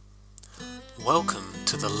Welcome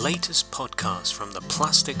to the latest podcast from the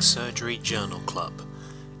Plastic Surgery Journal Club.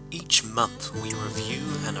 Each month we review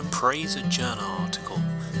and appraise a journal article,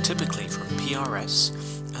 typically from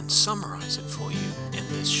PRS, and summarize it for you in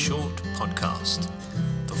this short podcast.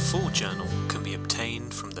 The full journal can be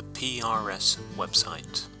obtained from the PRS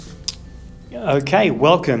website. Okay,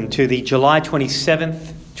 welcome to the July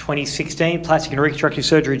 27th, 2016 Plastic and Reconstructive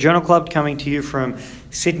Surgery Journal Club, coming to you from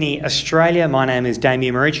Sydney, Australia. My name is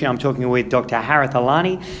Damien Marici. I'm talking with Dr. Harith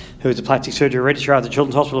Alani, who is a plastic surgery registrar at the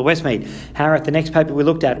Children's Hospital of Westmead. Harith, the next paper we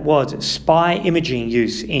looked at was SPY imaging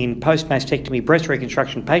use in post-mastectomy breast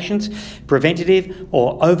reconstruction patients, preventative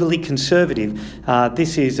or overly conservative.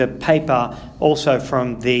 This is a paper also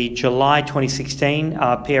from the July 2016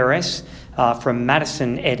 PRS. From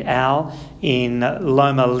Madison et al. In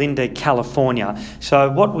Loma Linda, California. So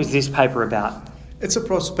what was this paper about? It's a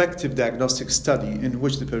prospective diagnostic study in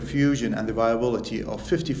which the perfusion and the viability of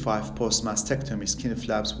 55 post-mastectomy skin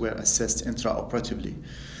flaps were assessed intraoperatively.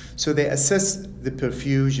 So they assessed the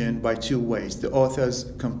perfusion by two ways. The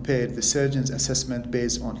authors compared the surgeon's assessment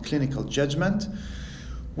based on clinical judgment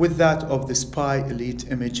with that of the SPY Elite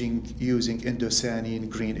imaging using indocyanine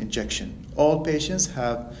green injection. All patients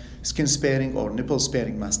have skin-sparing or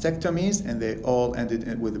nipple-sparing mastectomies, and they all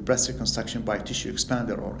ended with a breast reconstruction by tissue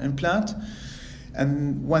expander or implant.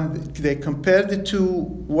 And when they compared the two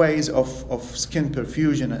ways of skin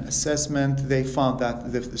perfusion and assessment, they found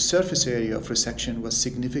that the surface area of resection was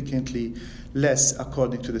significantly less,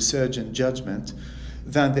 according to the surgeon judgment,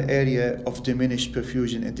 than the area of diminished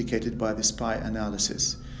perfusion indicated by the SPY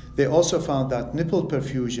analysis. They also found that nipple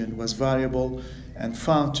perfusion was variable and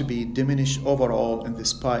found to be diminished overall in the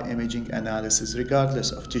SPY imaging analysis,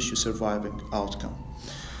 regardless of tissue surviving outcome.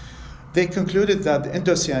 They concluded that the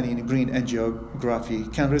indocyanine green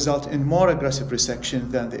angiography can result in more aggressive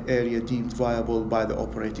resection than the area deemed viable by the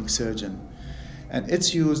operating surgeon. And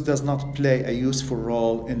its use does not play a useful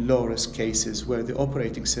role in low-risk cases where the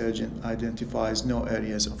operating surgeon identifies no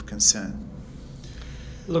areas of concern.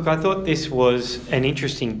 Look, I thought this was an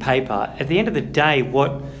interesting paper. At the end of the day,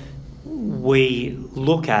 what we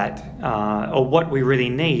look at, or what we really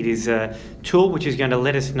need, is a tool which is going to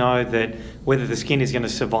let us know that whether the skin is going to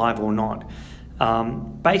survive or not.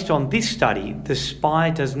 Based on this study, the SPY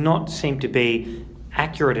does not seem to be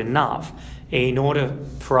accurate enough in order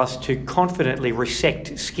for us to confidently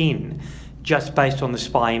resect skin just based on the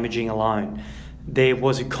SPY imaging alone. There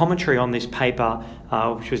was a commentary on this paper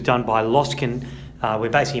which was done by Loskin, where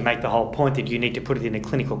basically you make the whole point that you need to put it in a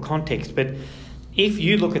clinical context. But if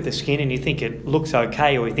you look at the skin and you think it looks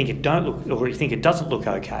okay, or you think it doesn't look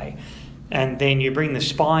okay, and then you bring the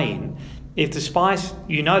SPY in, if the SPY's,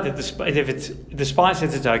 you know that the SPY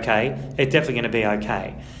says it's okay, it's definitely going to be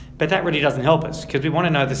okay. But that really doesn't help us, because we want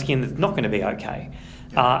to know the skin that's not going to be okay.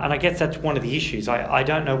 And I guess that's one of the issues. I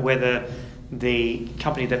don't know whether the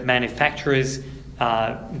company that manufactures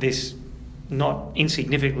this not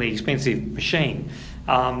insignificantly expensive machine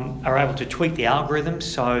are able to tweak the algorithms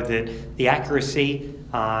so that the accuracy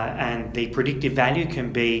and the predictive value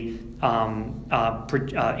can be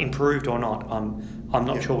improved or not. I'm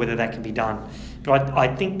not sure whether that can be done. But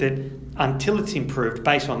I think that until it's improved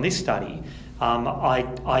based on this study,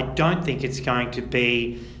 I don't think it's going to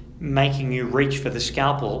be making you reach for the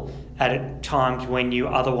scalpel at times when you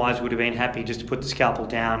otherwise would have been happy just to put the scalpel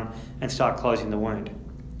down and start closing the wound.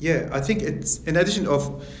 Yeah, I think it's, in addition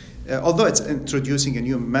of, although it's introducing a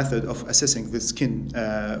new method of assessing the skin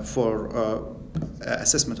for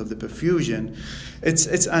assessment of the perfusion, it's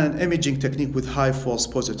an imaging technique with high false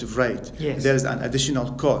positive rate. Yes. There is an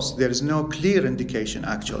additional cost. There is no clear indication,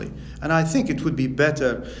 actually. And I think it would be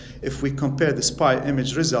better if we compare the SPY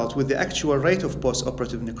image result with the actual rate of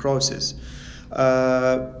post-operative necrosis.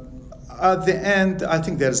 At the end, I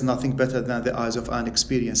think there is nothing better than the eyes of an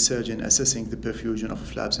experienced surgeon assessing the perfusion of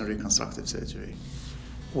flaps in reconstructive surgery.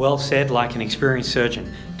 Well said, like an experienced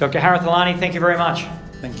surgeon. Dr. Harith Alani, thank you very much.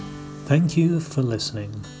 Thank you. Thank you for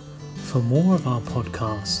listening. For more of our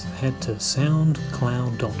podcasts, head to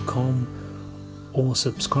soundcloud.com or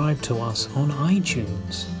subscribe to us on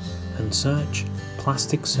iTunes and search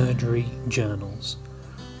Plastic Surgery Journals.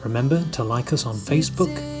 Remember to like us on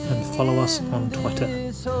Facebook and follow us on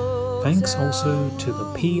Twitter. Thanks also to the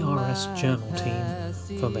PRS Journal team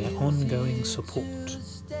for their ongoing support.